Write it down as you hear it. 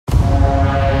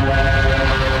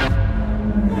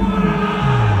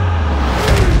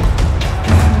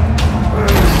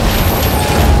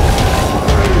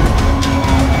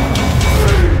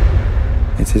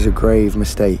grave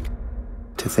mistake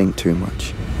to think too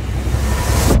much.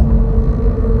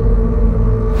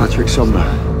 Patrick Sumner,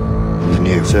 the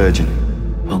new surgeon.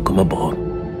 Welcome aboard,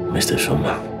 Mr.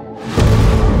 Sumner.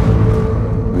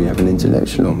 We have an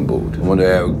intellectual on board. I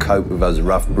wonder how it would cope with us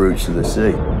rough brutes of the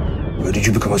sea. Why did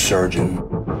you become a surgeon?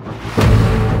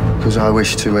 Because I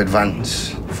wish to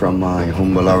advance from my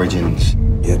humble origins.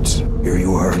 Yet, here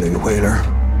you are, a whaler.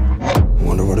 I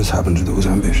wonder what has happened to those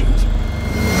ambitions.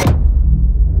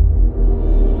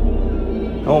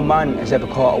 No man has ever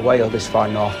caught a whale this far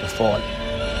north before.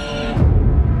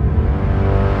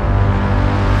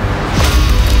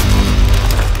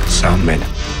 Some men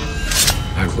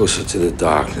are closer to the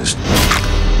darkness,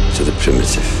 to the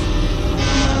primitive.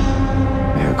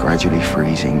 We are gradually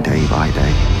freezing day by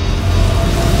day.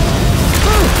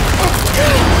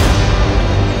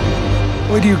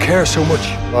 Why do you care so much?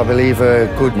 I believe a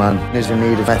good man is in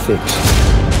need of ethics.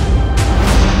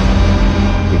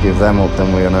 If we give them up,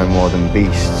 then we are no more than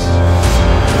beasts.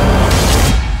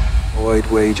 Oh, I'd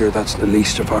wager that's the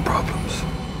least of our problems.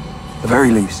 The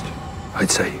very least,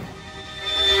 I'd say.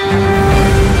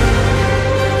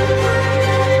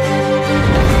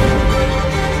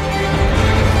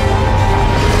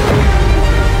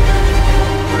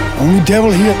 Only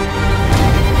devil here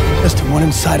is the one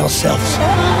inside ourselves.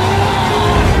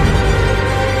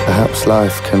 Perhaps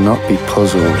life cannot be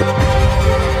puzzled,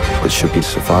 but should be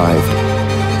survived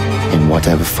in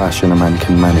whatever fashion a man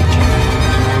can manage.